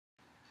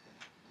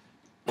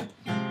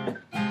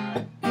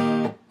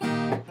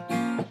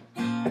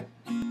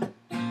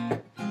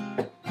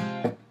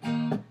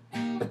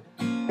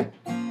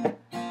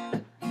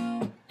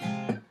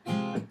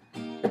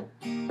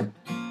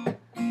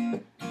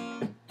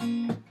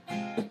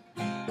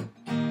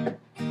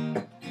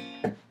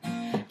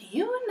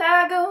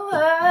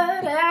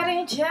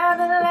each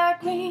other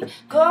like we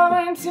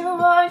going to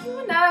war. You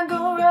and I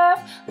go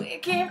rough, we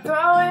keep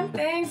throwing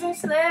things and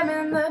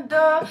slamming the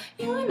door.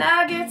 You and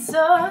I get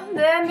sore,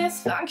 then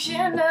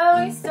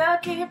dysfunctional, we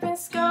start keeping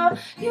score.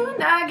 You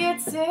and I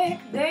get sick,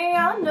 they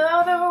all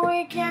know that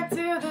we can't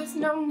do this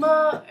no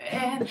more.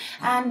 And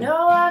I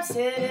know I've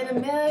said it a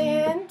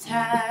million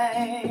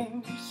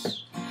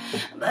times,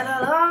 but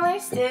I'll only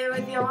stay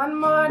with you one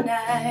more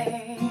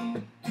night.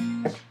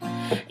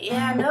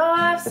 Yeah, I know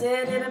I've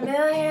said it a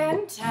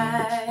million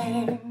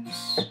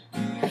times,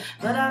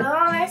 but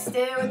I'll only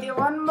stay with you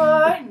one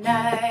more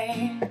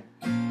night.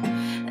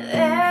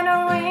 Then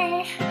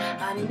we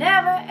are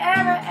never,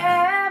 ever,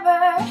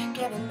 ever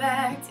getting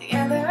back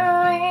together.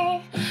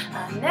 We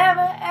are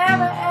never,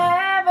 ever,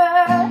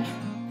 ever.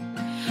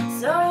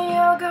 So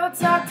you'll go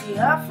talk to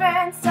your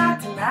friends, talk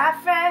to my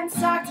friends,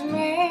 talk to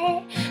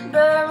me,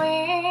 but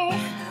we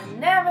are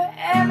never,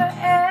 ever,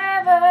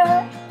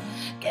 ever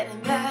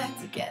getting back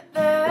together.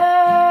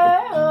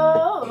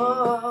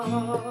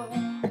 Oh.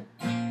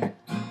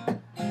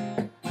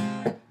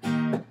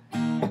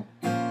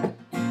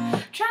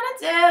 Trying to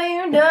tell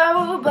you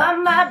no, but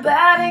my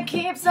body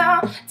keeps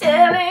on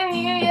telling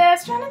you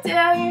yes. Trying to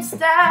tell you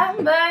stop,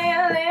 but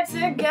your lips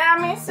have got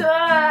me so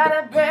out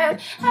of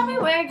breath. I'll be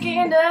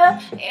waking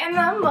up in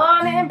the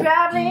morning,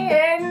 probably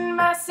hating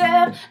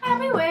myself. I'll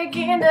be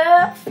waking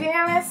up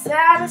feeling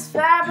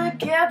satisfied, but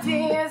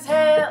guilty as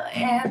hell.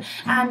 And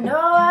I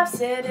know I've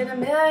said it a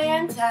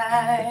million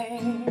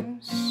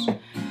times,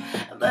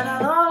 but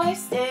I'll only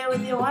stay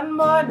with you one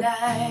more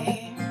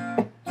night.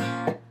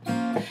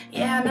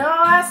 Yeah, I know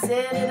I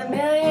said it a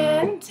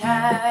million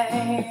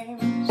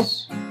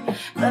times,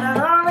 but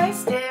I'll only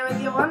stay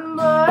with you one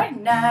more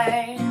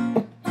night.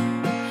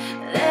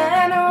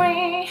 Then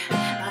we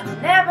are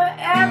never,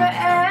 ever,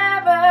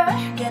 ever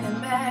getting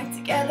back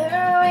together.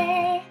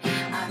 We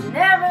are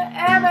never,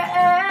 ever,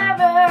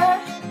 ever.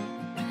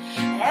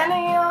 And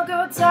you'll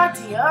go talk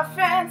to your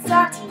friends,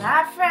 talk to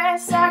my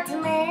friends, talk to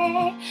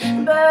me,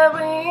 but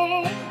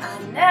we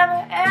are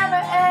never,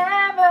 ever,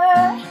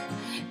 ever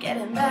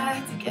getting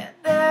back together.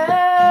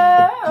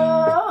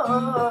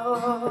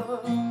 Oh.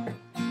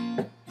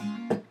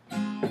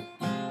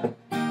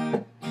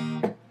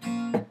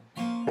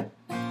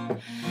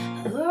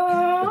 Ooh,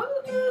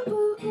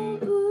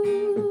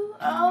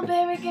 oh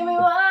baby, give me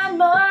one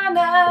more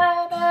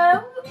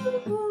night.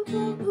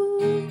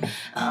 Ooh,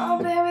 oh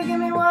baby, give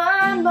me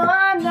one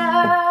more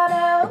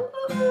night.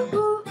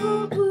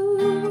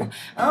 Ooh,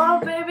 oh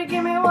baby,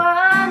 give me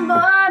one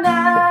more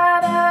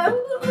night.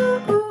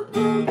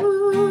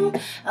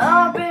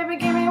 Oh baby,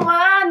 give me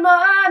one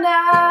more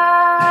night.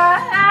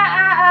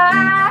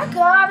 I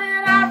called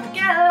it, I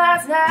forget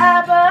last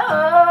night, but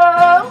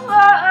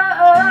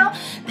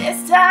this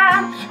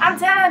time I'm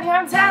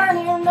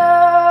telling you no.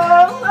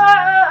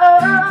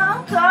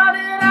 Called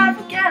it, I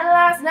forget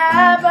last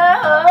night, but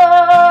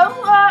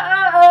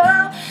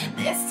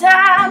this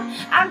time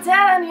I'm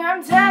telling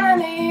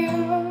you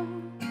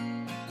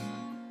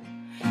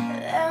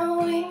that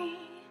we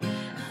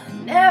are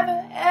never,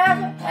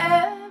 ever,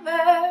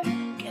 ever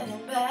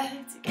getting back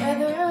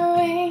together.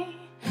 We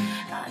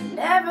are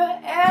never,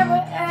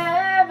 ever,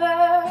 ever.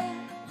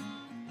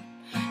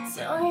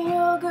 So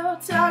you'll go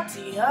talk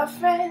to your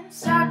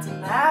friends, talk to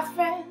my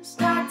friends,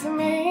 talk to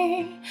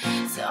me.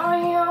 So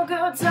you'll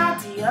go talk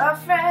to your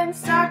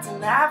friends, talk to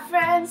my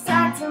friends,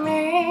 talk to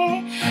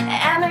me.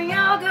 And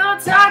you'll go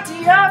talk to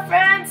your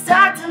friends,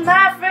 talk to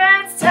my friends.